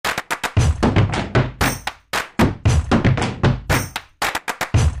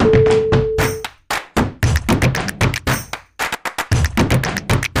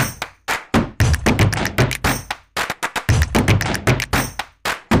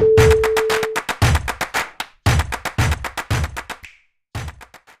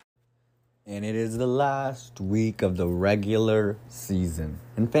And it is the last week of the regular season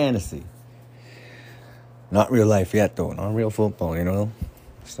in fantasy. Not real life yet, though. Not real football, you know.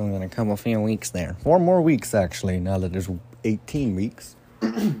 Still gonna come a few weeks there. 4 more weeks, actually, now that there's 18 weeks.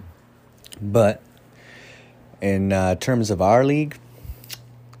 But in terms of our league,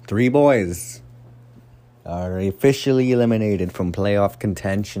 3 boys are officially eliminated from playoff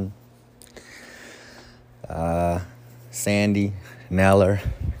contention. Sandy, Neller,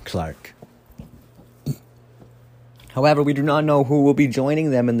 Clark. However, we do not know who will be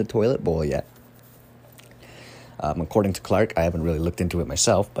joining them in the toilet bowl yet. According to Clark, I haven't really looked into it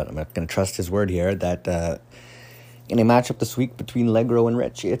myself, but I'm not going to trust his word here, that in a matchup this week between Legro and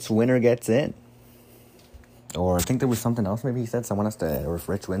Rich, it's winner gets in. Or I think there was something else. Maybe he said someone has to, or if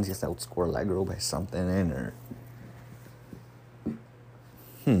Rich wins, he has to outscore Legro by something in, or...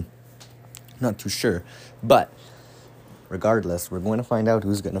 Not too sure. But, regardless, we're going to find out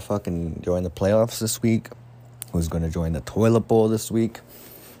who's going to fucking join the playoffs this week, who's going to join the toilet bowl this week.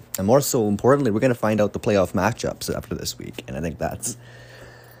 And more so importantly, we're going to find out the playoff matchups after this week. And I think that's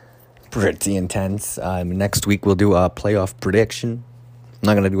pretty intense. Next week, we'll do a playoff prediction. I'm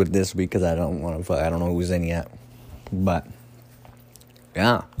not going to do it this week because I don't know who's in yet. But,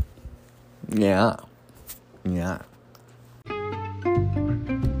 yeah.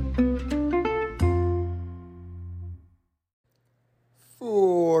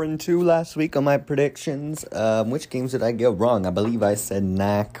 4-2 last week on my predictions. Which games did I get wrong? I believe I said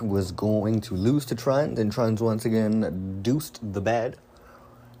Knack was going to lose to Trund, and Trund once again deuced the bed.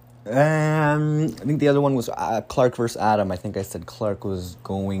 I think the other one was Clark versus Adam. I think I said Clark was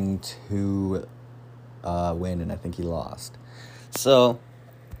going to win, and I think he lost. So,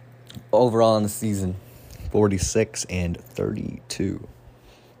 overall in the season, 46-32.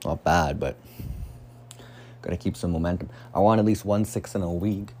 Not bad, but gotta keep some momentum. I want at least 1-6 in a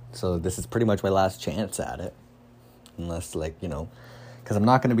week, so this is pretty much my last chance at it. Unless, because I'm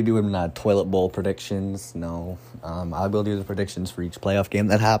not going to be doing toilet bowl predictions, no. I will do the predictions for each playoff game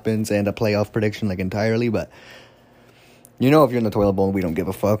that happens and a playoff prediction, entirely, but if you're in the toilet bowl, we don't give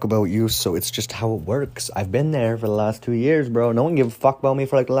a fuck about you, so it's just how it works. I've been there for the last 2 years, bro. No one gives a fuck about me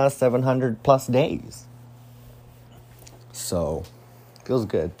for, the last 700 plus days. So, feels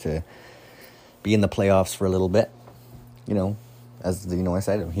good to be in the playoffs for a little bit. As I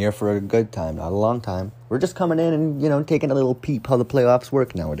said, I'm here for a good time, not a long time. We're just coming in and, taking a little peep how the playoffs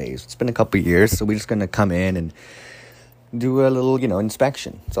work nowadays. It's been a couple of years, so we're just going to come in and do a little,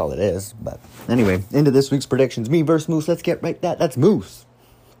 inspection. That's all it is. But anyway, into this week's predictions. Me versus Moose. Let's get right that's Moose.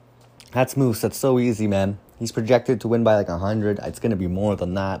 That's Moose. That's so easy, man. He's projected to win by 100. It's going to be more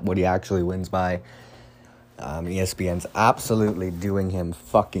than that, what he actually wins by. ESPN's absolutely doing him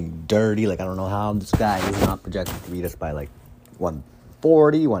fucking dirty. I don't know how this guy is not projected to beat us by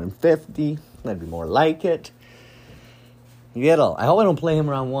 140, 150. That'd be more like it. I hope I don't play him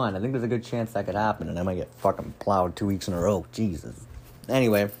round 1. I think there's a good chance that could happen, and I might get fucking plowed 2 weeks in a row. Jesus.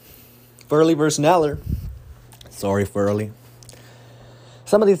 Anyway, Furley versus Neller. Sorry, Furley.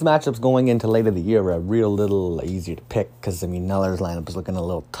 Some of these matchups going into later in the year are a real little easier to pick because, Neller's lineup is looking a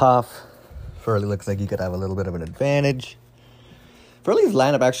little tough. Furley looks like he could have a little bit of an advantage. Furley's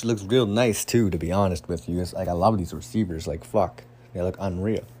lineup actually looks real nice, too, to be honest with you. I love these receivers. Fuck. They look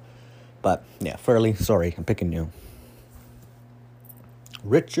unreal. But, yeah, Furley, sorry, I'm picking you.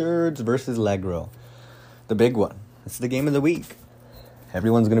 Richards versus Legro. The big one. This is the game of the week.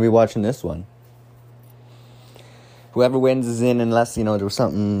 Everyone's going to be watching this one. Whoever wins is in unless, there was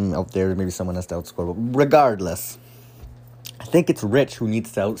something out there. Maybe someone has to outscore. But regardless, I think it's Rich who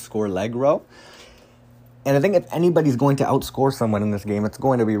needs to outscore Legro. And I think if anybody's going to outscore someone in this game, it's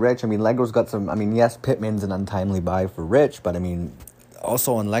going to be Rich. Legro's got some... yes, Pittman's an untimely buy for Rich, but,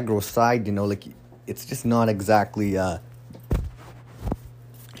 also on Legro's side, it's just not exactly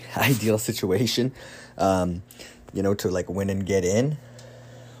ideal situation, to, win and get in.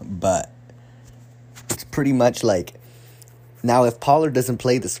 But it's pretty much now if Pollard doesn't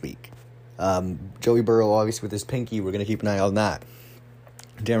play this week, Joey Burrow, obviously, with his pinky, we're going to keep an eye on that.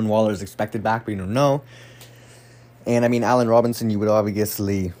 Darren Waller is expected back, but you don't know. And, Allen Robinson, you would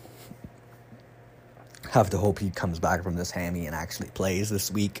obviously have to hope he comes back from this hammy and actually plays this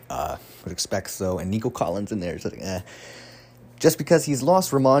week. Would expect so. And Nico Collins in there. So, just because he's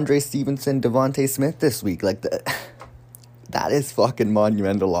lost Ramondre Stevenson, Devontae Smith this week. That is fucking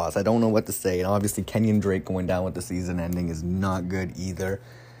monumental loss. I don't know what to say. And obviously, Kenyon Drake going down with the season ending is not good either.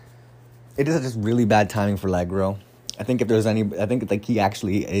 It is just really bad timing for Legro. I think he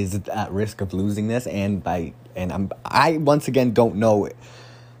actually is at risk of losing this, I once again don't know.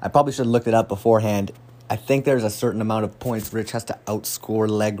 I probably should have looked it up beforehand. I think there's a certain amount of points Rich has to outscore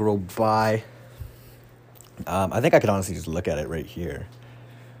Legro by. I think I could honestly just look at it right here.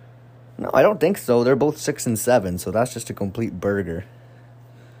 No, I don't think so. They're both 6 and 7, so that's just a complete burger.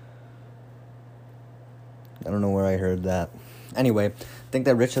 I don't know where I heard that. Anyway, I think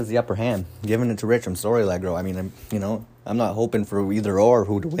that Rich has the upper hand. Giving it to Rich. I'm sorry, Legro. I mean, I'm not hoping for either or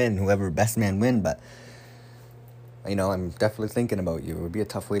who to win, whoever best man win, but, I'm definitely thinking about you. It would be a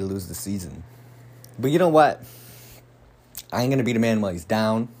tough way to lose the season. But you know what? I ain't going to beat a man while he's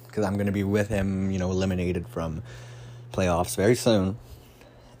down, because I'm going to be with him, eliminated from playoffs very soon.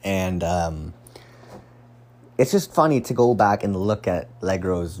 And it's just funny to go back and look at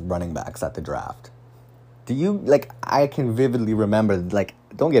Legro's running backs at the draft. I can vividly remember,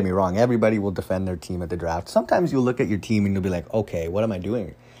 don't get me wrong, everybody will defend their team at the draft. Sometimes you'll look at your team and you'll be like, okay, what am I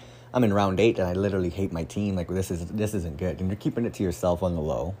doing? I'm in round 8 and I literally hate my team. This isn't good. And you're keeping it to yourself on the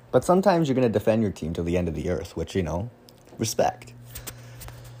low. But sometimes you're going to defend your team till the end of the earth, which, respect.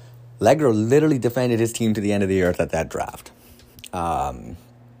 Legro literally defended his team to the end of the earth at that draft. To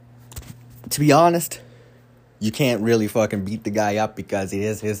be honest, you can't really fucking beat the guy up because it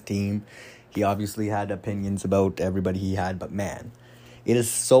is his team. He obviously had opinions about everybody he had, but man, it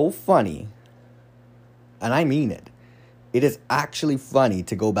is so funny, and I mean it. It is actually funny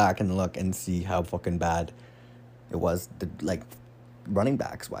to go back and look and see how fucking bad it was, running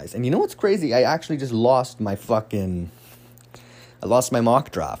backs wise. And you know what's crazy? I actually just lost my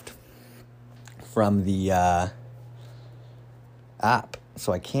mock draft from the app.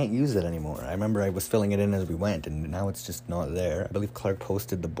 So I can't use it anymore. I remember I was filling it in as we went, and now it's just not there. I believe Clark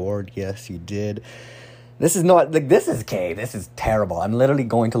posted the board. Yes, he did. This is terrible. I'm literally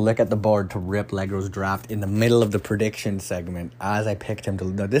going to look at the board to rip Legro's draft in the middle of the prediction segment as I picked him to...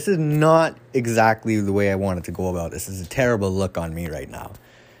 No, this is not exactly the way I wanted to go about this. This is a terrible look on me right now.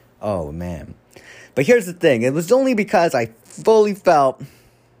 Oh, man. But here's the thing. It was only because I fully felt...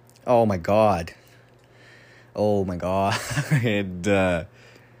 Oh, my God. And,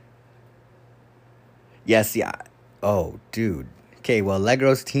 yes, yeah. Oh, dude. Okay, well,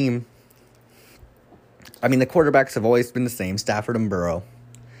 Legro's team... the quarterbacks have always been the same. Stafford and Burrow.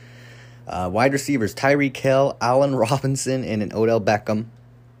 Wide receivers, Tyreek Hill, Allen Robinson, and an Odell Beckham.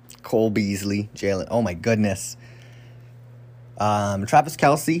 Cole Beasley, Jalen. Oh, my goodness. Travis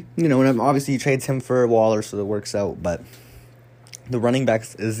Kelce. And obviously he trades him for Waller, so that works out. But the running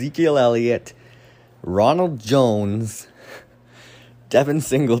backs, Ezekiel Elliott, Ronald Jones, Devin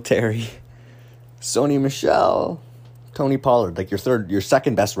Singletary, Sony Michel, Tony Pollard. Your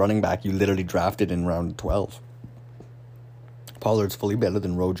second best running back you literally drafted in round 12. Pollard's fully better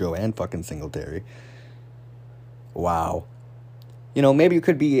than Rojo and fucking Singletary. Wow. Maybe it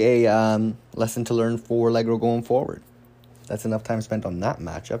could be a lesson to learn for Legro going forward. That's enough time spent on that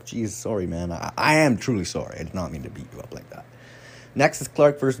matchup. Jeez, sorry, man. I am truly sorry. I did not mean to beat you up like that. Next is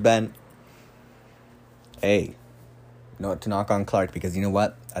Clark versus Ben. Hey, not to knock on Clark, because you know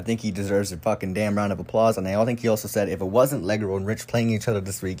what? I think he deserves a fucking damn round of applause. And I think he also said if it wasn't Legro and Rich playing each other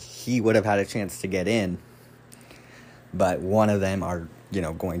this week, he would have had a chance to get in. But one of them are,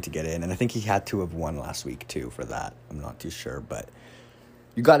 going to get in. And I think he had to have won last week, too, for that. I'm not too sure. But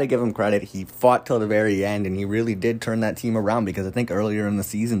you got to give him credit. He fought till the very end, and he really did turn that team around. Because I think earlier in the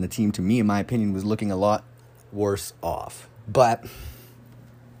season, the team, to me, in my opinion, was looking a lot worse off. But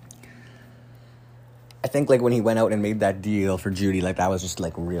I think, when he went out and made that deal for Judy, that was just,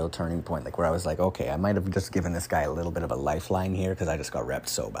 a real turning point. Where I was like, okay, I might have just given this guy a little bit of a lifeline here because I just got repped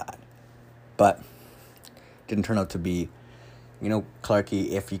so bad. But didn't turn out to be,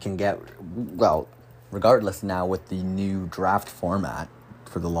 Clarky, if you can get, well, regardless now with the new draft format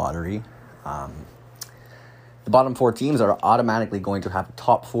for the lottery, the bottom 4 teams are automatically going to have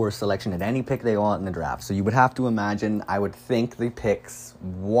top 4 selection at any pick they want in the draft. So you would have to imagine, I would think the picks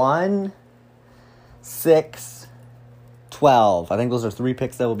 1... 6, 12. I think those are 3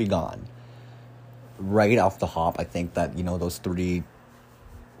 picks that will be gone. Right off the hop, I think that, those 3,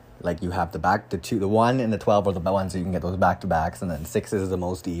 you have the 1 and the 12 are the ones, so you can get those back-to-backs, and then 6 is the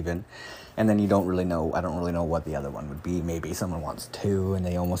most even. And then I don't really know what the other one would be. Maybe someone wants 2, and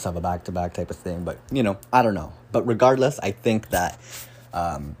they almost have a back-to-back type of thing, but, I don't know. But regardless, I think that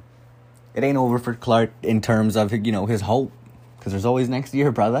it ain't over for Clark in terms of, his hope, because there's always next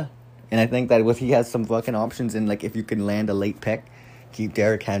year, brother. And I think that he has some fucking options in, if you can land a late pick, keep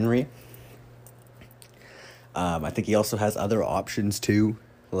Derrick Henry. I think he also has other options, too.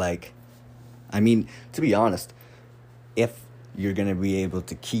 To be honest, if you're going to be able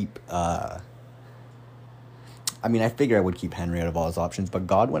to keep... I figure I would keep Henry out of all his options, but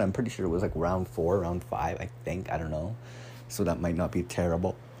Godwin, I'm pretty sure it was, round 4, round 5, I think. I don't know. So that might not be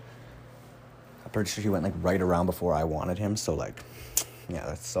terrible. I'm pretty sure he went, like, right around before I wanted him. So, like, yeah,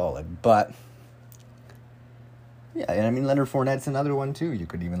 that's solid. But, yeah, and I mean, Leonard Fournette's another one, too. You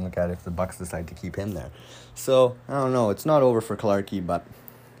could even look at if the Bucks decide to keep him there. So, I don't know. It's not over for Clarkey, but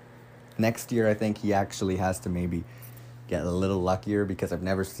next year I think he actually has to maybe get a little luckier, because I've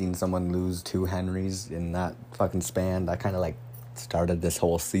never seen someone lose 2 Henrys in that fucking span. That kind of, like, started this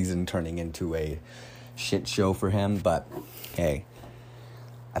whole season turning into a shit show for him. But, hey,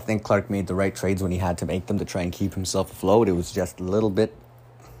 I think Clark made the right trades when he had to make them to try and keep himself afloat. It was just a little bit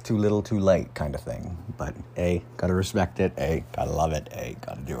too little, too late kind of thing. But, hey, gotta respect it. Hey, gotta love it. Hey,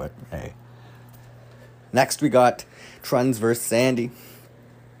 gotta do it. Hey. Next, we got Trunz versus Sandy.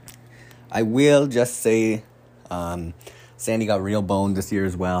 I will just say, Sandy got real boned this year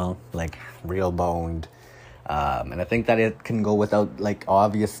as well. Like, real boned. And I think that it can go without, like,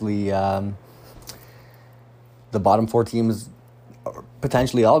 obviously, the bottom 4 teams are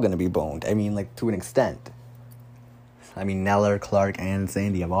potentially all going to be boned. I mean, like, to an extent. I mean, Neller, Clark, and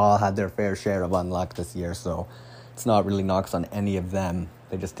Sandy have all had their fair share of unluck this year, so it's not really knocks on any of them.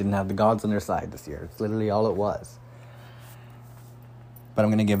 They just didn't have the gods on their side this year. It's literally all it was. But I'm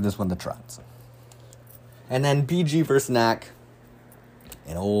going to give this one to Trunz. And then BG versus Knack,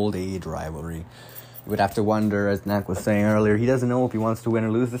 an old age rivalry. You would have to wonder, as Knack was saying earlier, he doesn't know if he wants to win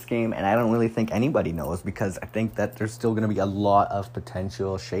or lose this game, and I don't really think anybody knows, because I think that there's still going to be a lot of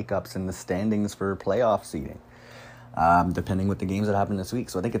potential shakeups in the standings for playoff seeding, depending what the games that happen this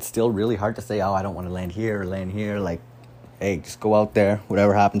week. So I think it's still really hard to say, oh, I don't want to land here or land here. Like, hey, just go out there.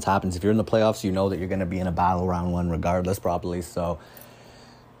 Whatever happens, happens. If you're in the playoffs, you know that you're going to be in a battle round 1 regardless, probably. So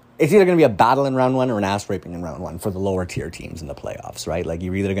it's either going to be a battle in round 1 or an ass-raping in round 1 for the lower tier teams in the playoffs, right? Like,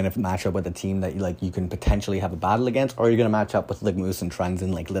 you're either going to match up with a team that you can potentially have a battle against, or you're going to match up with, like, Moose and Trunz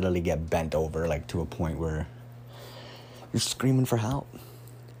and, like, literally get bent over, like, to a point where you're screaming for help,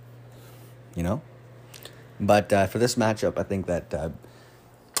 you know? But for this matchup, I think that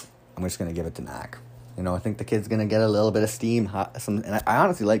I'm just going to give it to Knack. You know, I think the kid's going to get a little bit of steam. And I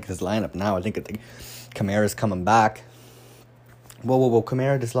honestly like his lineup now. I think Kamara's coming back. Whoa.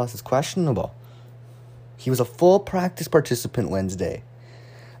 Kamara just lost his questionable. He was a full practice participant Wednesday.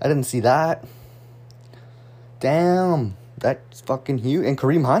 I didn't see that. Damn. That's fucking huge. And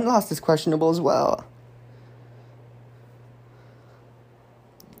Kareem Hunt lost his questionable as well.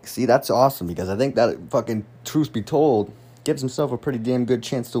 See, that's awesome, because I think that fucking, truth be told, gives himself a pretty damn good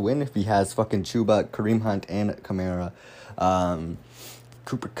chance to win if he has fucking Chuba, Kareem Hunt, and Kamara.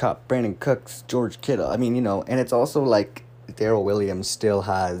 Cooper Kupp, Brandon Cooks, George Kittle. I mean, you know, and it's also like Darrell Williams still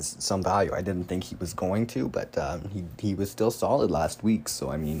has some value. I didn't think he was going to, but he was still solid last week.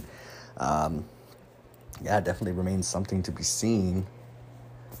 So, I mean, yeah, definitely remains something to be seen.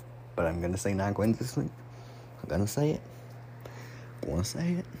 But I'm going to say Knack wins this week. I'm going to say it. I want to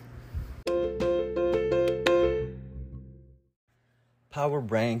say it. Power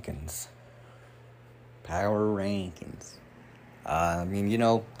rankings. I mean, you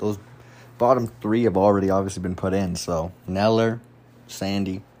know, those bottom 3 have already obviously been put in. So, Neller,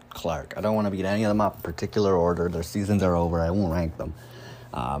 Sandy, Clark. I don't want to beat any of them up in particular order. Their seasons are over. I won't rank them.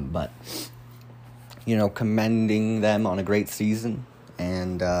 But, you know, commending them on a great season.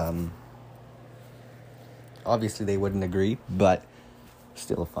 And obviously they wouldn't agree, but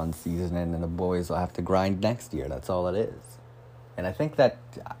still a fun season. And the boys will have to grind next year. That's all it is. And I think that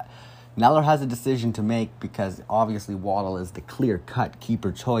Neller has a decision to make, because obviously Waddle is the clear-cut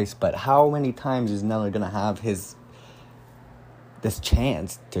keeper choice. But how many times is Neller going to have this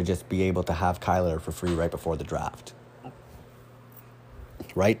chance to just be able to have Kyler for free right before the draft?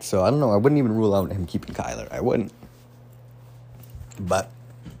 Right? So, I don't know. I wouldn't even rule out him keeping Kyler. I wouldn't. But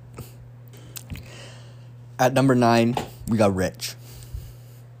at number 9, we got Rich.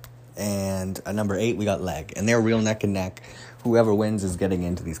 And at number 8, we got Leg. And they're real neck and neck. Whoever wins is getting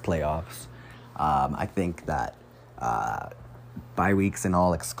into these playoffs. I think that bye weeks and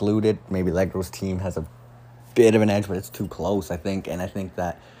all excluded, maybe Legro's team has a bit of an edge, but it's too close, I think. And I think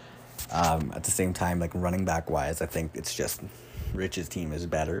that at the same time, like running back wise, I think it's just Rich's team is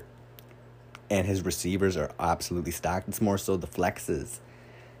better. And his receivers are absolutely stacked. It's more so the flexes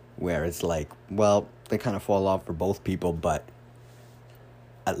where it's like, well, they kind of fall off for both people, but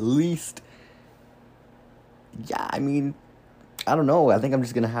at least, yeah, I mean, I don't know. I think I'm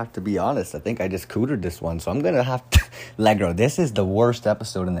just going to have to be honest. I think I just cootered this one. So I'm going to have to... Legro, this is the worst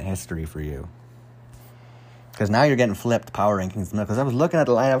episode in the history for you. Because now you're getting flipped power rankings. Because I was looking at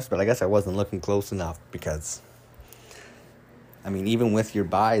the lineups, but I guess I wasn't looking close enough. Because, I mean, even with your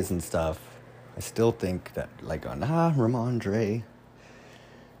buys and stuff, I still think that, like, Ramondre.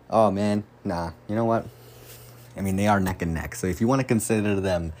 Oh, man. You know what? I mean, they are neck and neck. So if you want to consider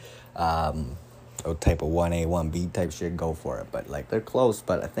them... or type of 1A, 1B type shit, go for it. But, like, they're close.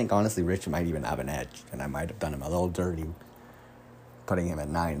 But I think, honestly, Rich might even have an edge. And I might have done him a little dirty putting him at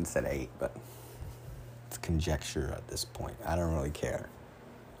 9 instead of 8. But it's conjecture at this point. I don't really care.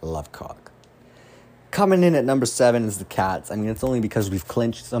 Love cock. Coming in at number 7 is the Cats. I mean, it's only because we've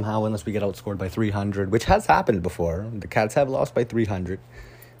clinched somehow unless we get outscored by 300, which has happened before. The Cats have lost by 300.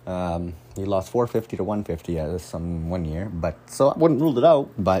 He lost 450 to 150 one year. But so I wouldn't rule it out.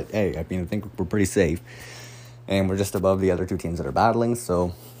 But, hey, I mean, I think we're pretty safe. And we're just above the other two teams that are battling.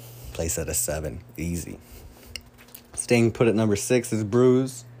 So, place at a 7. Easy. Staying put at number 6 is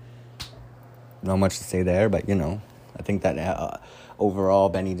Bruise. Not much to say there, but, you know, I think that overall,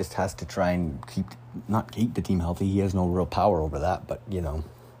 Benny just has to try and not keep the team healthy. He has no real power over that, but, you know,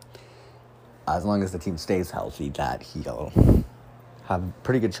 as long as the team stays healthy, that he'll have a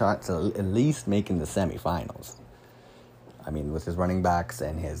pretty good chance of at least making the semifinals. I mean, with his running backs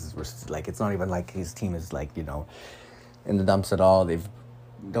and it's not even like his team is, like, you know, in the dumps at all. They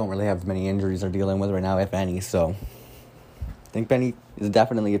don't really have many injuries they're dealing with right now, if any, so I think Benny is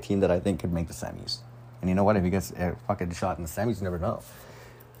definitely a team that I think could make the semis. And you know what? If he gets a fucking shot in the semis, you never know.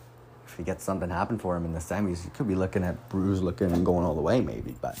 If he gets something happen for him in the semis, you could be looking at Bruce and going all the way,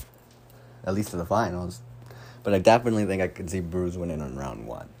 maybe. But at least to the finals. But I definitely think I could see Bruce winning on round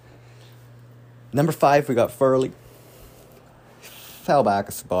 1. Number 5, we got Furley. Fell back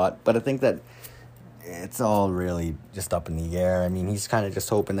a spot, but I think that it's all really just up in the air. I mean, he's kind of just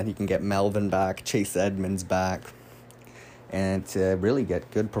hoping that he can get Melvin back, Chase Edmonds back, and to really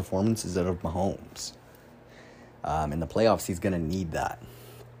get good performances out of Mahomes. In the playoffs, he's going to need that.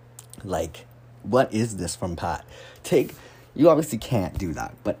 Like, what is this from Pat? You obviously can't do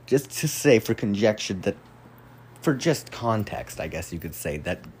that, but just to say for conjecture that, for just context, I guess you could say,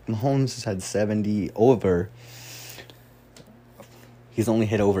 that Mahomes has had 70 over. He's only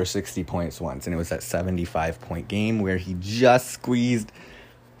hit over 60 points once, and it was that 75-point game where he just squeezed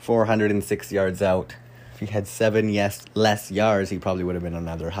 406 yards out. If he had 7 less yards, he probably would have been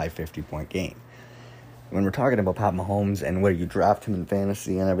another high 50-point game. When we're talking about Pat Mahomes and where you draft him in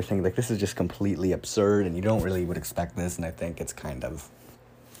fantasy and everything, like, this is just completely absurd, and you don't really would expect this, and I think it's kind of,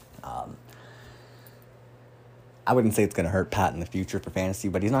 I wouldn't say it's going to hurt Pat in the future for fantasy,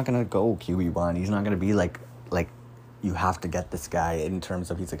 but he's not going to go QB1. He's not going to be like you have to get this guy in terms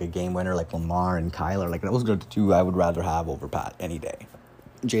of he's like a game winner like Lamar and Kyler. Like, those are the two I would rather have over Pat any day.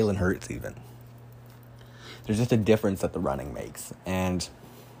 Jalen Hurts even. There's just a difference that the running makes, and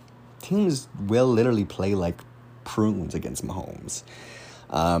teams will literally play like prunes against Mahomes.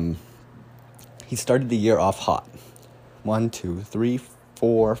 He started the year off hot.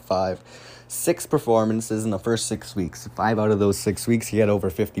 6 performances in the first 6 weeks. 5 out of those 6 weeks, he had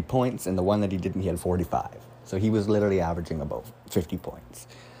over 50 points, and the one that he didn't, he had 45. So he was literally averaging about 50 points.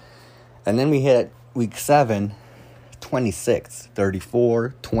 And then we hit week 7, 26,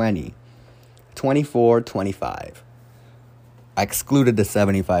 34, 20, 24, 25. I excluded the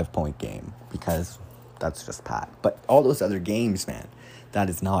 75-point game because that's just Pat. But all those other games, man, that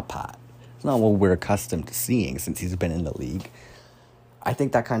is not Pat. It's not what we're accustomed to seeing since he's been in the league. I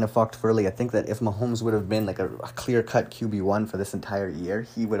think that kind of fucked Furley. I think that if Mahomes would have been like a clear-cut QB1 for this entire year,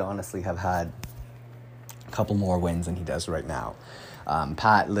 he would honestly have had a couple more wins than he does right now.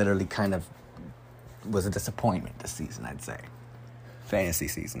 Pat literally kind of was a disappointment this season, I'd say. Fantasy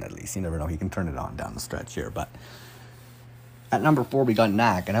season, at least. You never know. He can turn it on down the stretch here, but at number 4, we got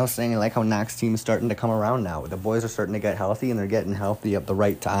Knack, and I was saying I like how Knack's team is starting to come around now. The boys are starting to get healthy, and they're getting healthy at the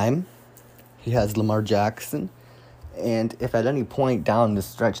right time. He has Lamar Jackson, and if at any point down the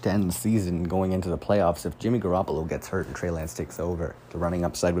stretch to end the season, going into the playoffs, if Jimmy Garoppolo gets hurt and Trey Lance takes over, the running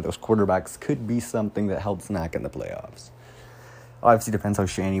upside with those quarterbacks could be something that helps Knack in the playoffs. Obviously, depends how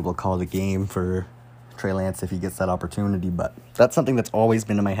Shanny will call the game for Trey Lance if he gets that opportunity, but that's something that's always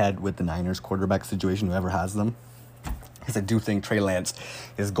been in my head with the Niners quarterback situation, whoever has them. Because I do think Trey Lance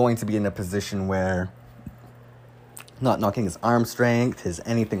is going to be in a position where, not knocking his arm strength, his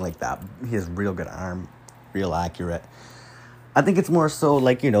anything like that, he has real good arm, real accurate. I think it's more so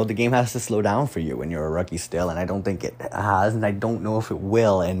like, the game has to slow down for you when you're a rookie still, and I don't think it has, and I don't know if it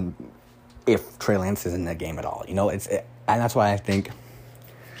will, and if Trey Lance is in the game at all. And that's why I think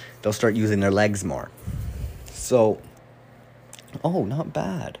they'll start using their legs more. So, not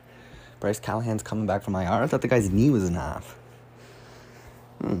bad. Bryce Callahan's coming back from IR. I thought the guy's knee was in half.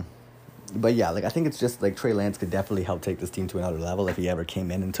 But yeah, I think it's just Trey Lance could definitely help take this team to another level if he ever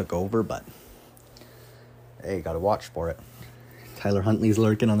came in and took over, but hey, gotta watch for it. Tyler Huntley's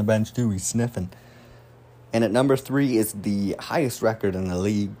lurking on the bench too. He's sniffing. And at number 3 is the highest record in the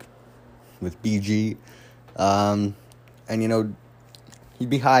league with BG. And he'd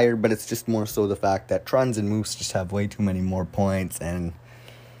be higher, but it's just more so the fact that Trons and Moose just have way too many more points, and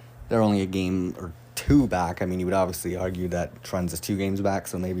they're only a game or two back. I mean, you would obviously argue that Trons is 2 games back,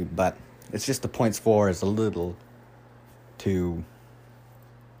 so maybe, but it's just the points for is a little too,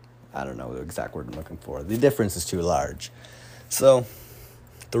 I don't know the exact word I'm looking for. The difference is too large. So,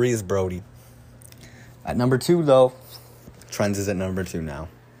 3 is Brody. At number 2, though, Trends is at number 2 now.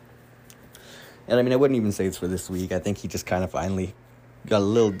 And I mean, I wouldn't even say it's for this week. I think he just kind of finally got a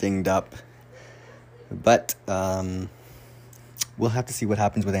little dinged up. But we'll have to see what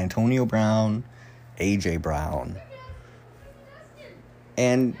happens with Antonio Brown, AJ Brown.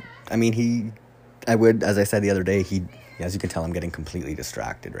 And, I mean, as I said the other day, as you can tell, I'm getting completely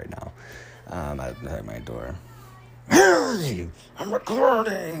distracted right now. At my door. Hey, I'm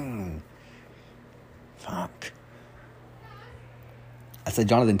recording! Fuck. I said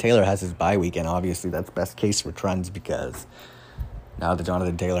Jonathan Taylor has his bye week, and obviously that's best case for Trends, because now that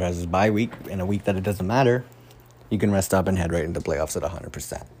Jonathan Taylor has his bye week, in a week that it doesn't matter, you can rest up and head right into playoffs at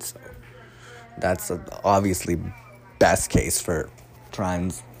 100%. So that's obviously best case for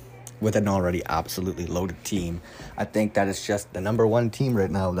Trends with an already absolutely loaded team. I think that it's just the number 1 team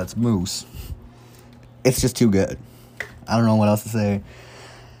right now, that's Moose. It's just too good. I don't know what else to say.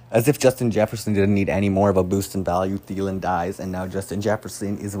 As if Justin Jefferson didn't need any more of a boost in value, Thielen dies, and now Justin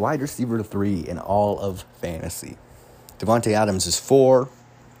Jefferson is wide receiver 3 in all of fantasy. Devontae Adams is 4.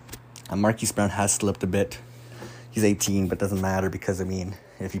 And Marquise Brown has slipped a bit. He's 18, but doesn't matter because, I mean,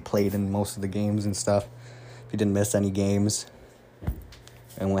 if he played in most of the games and stuff, if he didn't miss any games.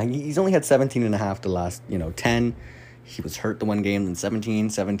 And when he's only had 17 and a half the last, 10. He was hurt the one game, then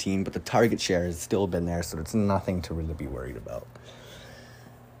 17, but the target share has still been there, so it's nothing to really be worried about.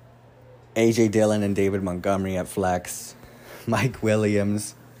 A.J. Dillon and David Montgomery at flex. Mike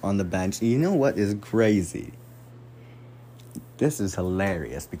Williams on the bench. You know what is crazy? This is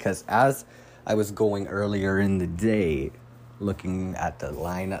hilarious, because as I was going earlier in the day, looking at the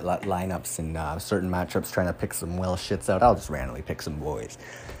lineups and certain matchups, trying to pick some well shits out, I'll just randomly pick some boys.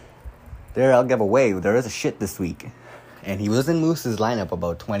 I'll give away, there is a shit this week. And he was in Moose's lineup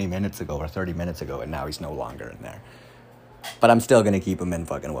about 20 minutes ago or 30 minutes ago, and now he's no longer in there. But I'm still going to keep him in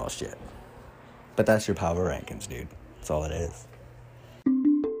fucking well shit. But that's your power rankings, dude. That's all it is.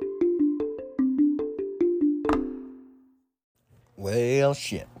 Well,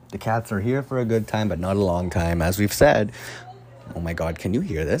 shit. The Cats are here for a good time, but not a long time. As we've said, oh my God, can you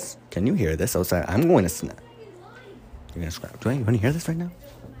hear this? Can you hear this outside? I'm going to snap. You're going to scrap. Do you want to hear this right now?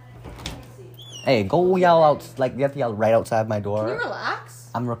 Hey, go yell out. Like, you have to yell right outside my door. Can you relax?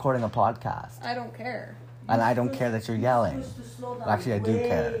 I'm recording a podcast. I don't care. And I don't care that you're yelling. Actually, I do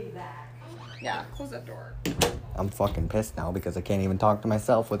care. Yeah, close that door. I'm fucking pissed now because I can't even talk to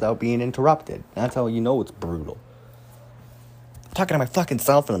myself without being interrupted. That's how you know it's brutal. I'm talking to my fucking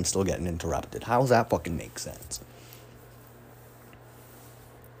self and I'm still getting interrupted. How does that fucking make sense?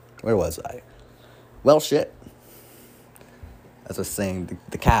 Where was I? Well, shit. As I was saying,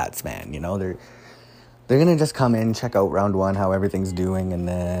 the Cats, man, they're gonna just come in, check out round 1, how everything's doing, and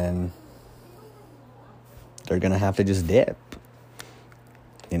then they're gonna have to just dip.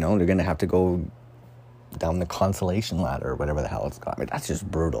 They're going to have to go down the consolation ladder or whatever the hell it's called. I mean, that's just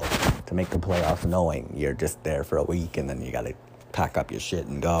brutal to make the playoffs knowing you're just there for a week and then you got to pack up your shit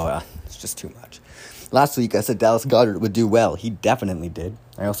and go. It's just too much. Last week, I said Dallas Goedert would do well. He definitely did.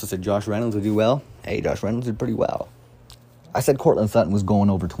 I also said Josh Reynolds would do well. Hey, Josh Reynolds did pretty well. I said Cortland Sutton was going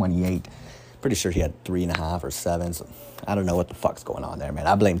over 28. Pretty sure he had 3.5 or 7. So I don't know what the fuck's going on there, man.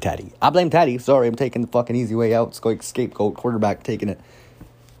 I blame Teddy. Sorry, I'm taking the fucking easy way out. Scapegoat quarterback taking it.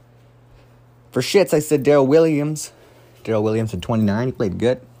 For shits, I said Darrell Williams. Darrell Williams had 29. He played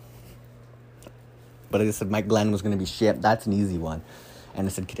good. But I just said Mike Glenn was going to be shit. That's an easy one. And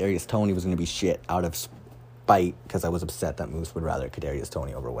I said Kadarius Toney was going to be shit out of spite because I was upset that Moose would rather Kadarius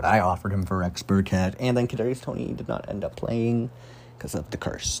Toney over what I offered him for Rex Burkhead. And then Kadarius Toney did not end up playing because of the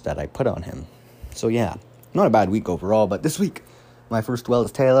curse that I put on him. So, yeah, not a bad week overall. But this week, my first duel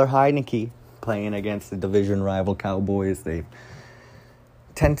is Taylor Heineke playing against the division rival Cowboys. They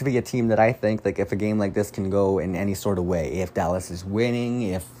tend to be a team that I think, like, if a game like this can go in any sort of way, if Dallas is winning,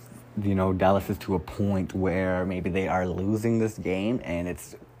 if, Dallas is to a point where maybe they are losing this game and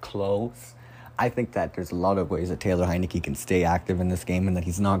it's close, I think that there's a lot of ways that Taylor Heineke can stay active in this game and that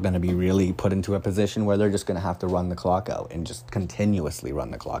he's not going to be really put into a position where they're just going to have to run the clock out and just continuously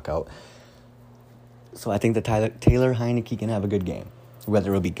run the clock out. So I think that Taylor Heineke can have a good game.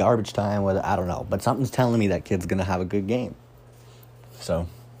 Whether it'll be garbage time, I don't know. But something's telling me that kid's going to have a good game. So,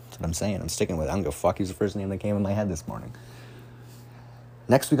 that's what I'm saying. I'm sticking with it. I'm going to fuck. He's the first name that came in my head this morning.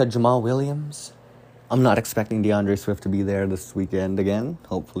 Next, we got Jamal Williams I'm not expecting DeAndre Swift to be there this weekend again.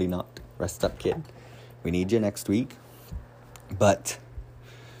 Hopefully not. Rest up, kid. We need you next week. But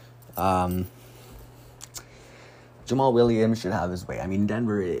Jamal Williams should have his way. I mean,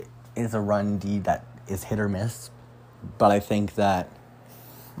 Denver is a run D that is hit or miss. But I think that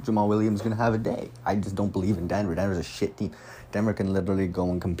Jamal Williams is going to have a day. I just don't believe in Denver. Denver's a shit team. Denver can literally go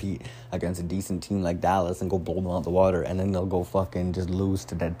and compete against a decent team like Dallas and go blow them out the water, and then they'll go fucking just lose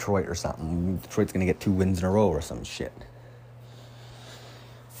to Detroit or something. Detroit's going to get 2 wins in a row or some shit.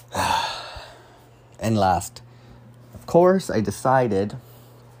 And last, of course, I decided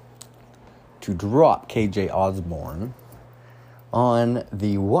to drop KJ Osborne on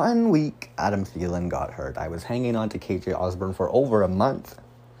the 1 week Adam Thielen got hurt. I was hanging on to KJ Osborne for over a month.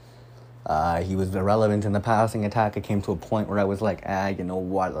 He was irrelevant in the passing attack. It came to a point where I was like, you know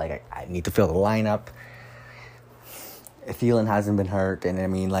what? Like, I need to fill the lineup. Thielen hasn't been hurt, and I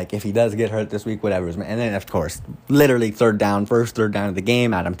mean, like, if he does get hurt this week, whatever. And then, of course, literally first third down of the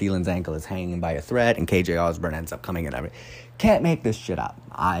game, Adam Thielen's ankle is hanging by a thread, and KJ Osborne ends up coming in. Can't make this shit up.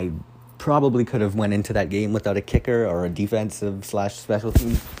 I probably could have went into that game without a kicker or a defensive / special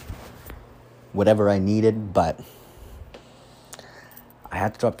team, whatever I needed, but I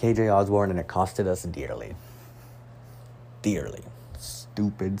had to drop KJ Osborne, and it costed us dearly. Dearly.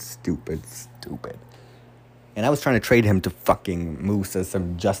 Stupid. And I was trying to trade him to fucking Moose as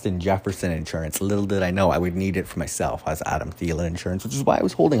some Justin Jefferson insurance. Little did I know I would need it for myself as Adam Thielen insurance, which is why I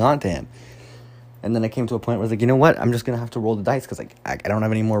was holding on to him. And then I came to a point where I was like, you know what? I'm just going to have to roll the dice because I don't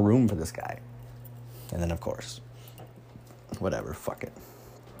have any more room for this guy. And then, of course, whatever, fuck it.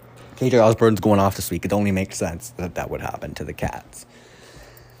 KJ Osborne's going off this week. It only makes sense that would happen to the Cats.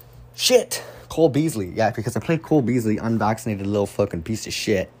 Shit! Cole Beasley. Yeah, because I played Cole Beasley, unvaccinated little fucking piece of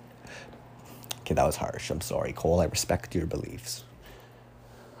shit. Okay, that was harsh. I'm sorry, Cole. I respect your beliefs.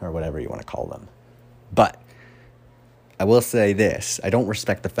 Or whatever you want to call them. But I will say this. I don't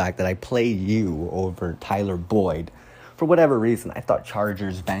respect the fact that I played you over Tyler Boyd. For whatever reason, I thought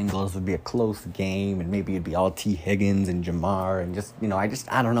Chargers-Bengals would be a close game, and maybe it'd be all T. Higgins and Jamar, and just,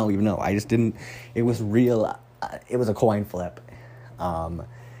 I don't know. I just didn't, it was real, it was a coin flip.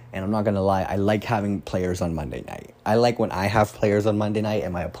 And I'm not going to lie, I like having players on Monday night. I like when I have players on Monday night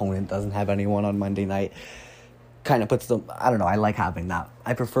and my opponent doesn't have anyone on Monday night. Kind of puts them, I don't know, I like having that.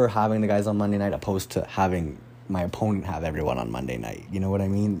 I prefer having the guys on Monday night opposed to having my opponent have everyone on Monday night. You know what I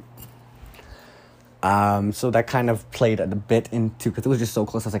mean? So that kind of played a bit into, because it was just so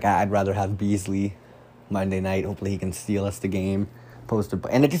close. I was like, I'd rather have Beasley Monday night. Hopefully he can steal us the game.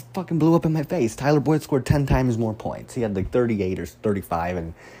 And it just fucking blew up in my face. Tyler Boyd scored 10 times more points. He had like 38 or 35,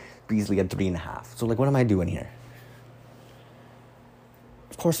 and Beasley had 3.5. So, like, what am I doing here?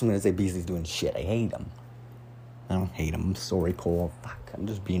 Of course I'm going to say Beasley's doing shit. I hate him. I don't hate him. I'm sorry, Cole. Fuck, I'm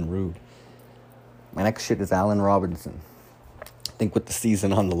just being rude. My next shit is Allen Robinson. I think with the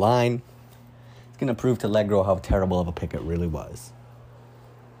season on the line, it's going to prove to Legro how terrible of a pick it really was.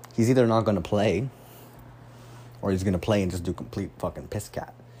 He's either not going to play, or he's going to play and just do complete fucking piss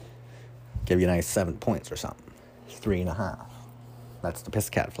cat. Give you a nice 7 points or something. 3.5. That's the piss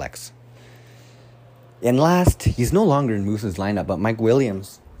cat flex. And last, he's no longer in Moose's lineup, but Mike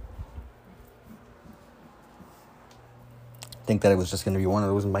Williams. I think that it was just going to be one of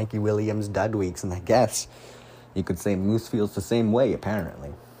those Mikey Williams dud weeks, and I guess you could say Moose feels the same way,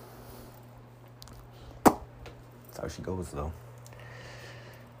 apparently. That's how she goes, though.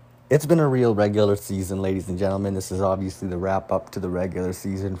 It's been a real regular season, ladies and gentlemen. This is obviously the wrap-up to the regular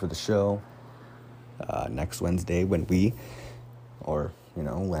season for the show. Next Wednesday, when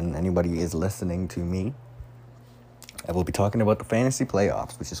when anybody is listening to me, I will be talking about the fantasy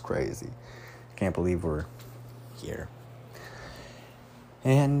playoffs, which is crazy. I can't believe we're here.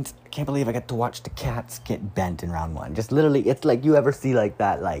 And I can't believe I get to watch the Cats get bent in round 1. Just literally, it's like you ever see like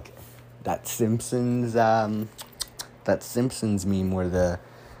that Simpsons meme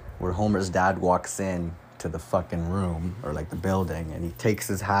where Homer's dad walks in to the fucking room or like the building, and he takes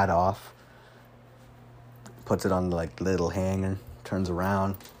his hat off, puts it on the like little hanger, turns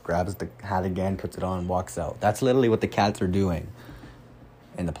around, grabs the hat again, puts it on, walks out. That's literally what the Cats are doing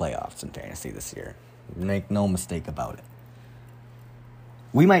in the playoffs in fantasy this year. Make no mistake about it.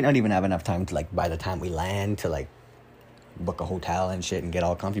 We might not even have enough time to, like, by the time we land to, like, book a hotel and shit and get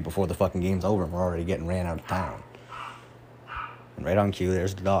all comfy before the fucking game's over, and we're already getting ran out of town. And right on cue,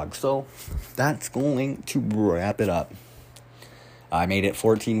 there's the dog. So, that's going to wrap it up. I made it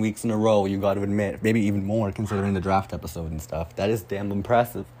 14 weeks in a row, you got to admit. Maybe even more, considering the draft episode and stuff. That is damn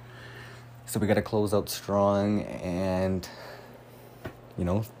impressive. So we got to close out strong, and,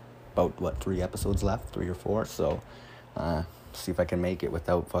 about, 3 episodes left? 3 or 4? So, See if I can make it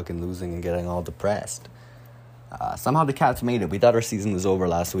without fucking losing and getting all depressed. Somehow the Cats made it. We thought our season was over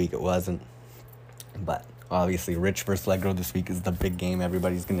last week. It wasn't. But obviously, Rich versus Legro this week is the big game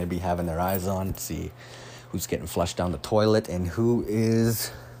everybody's going to be having their eyes on. See who's getting flushed down the toilet and who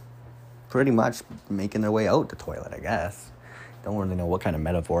is pretty much making their way out the toilet, I guess. Don't really know what kind of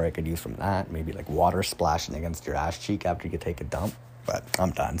metaphor I could use from that. Maybe like water splashing against your ass cheek after you take a dump. But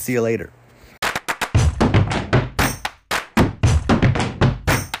I'm done. See you later.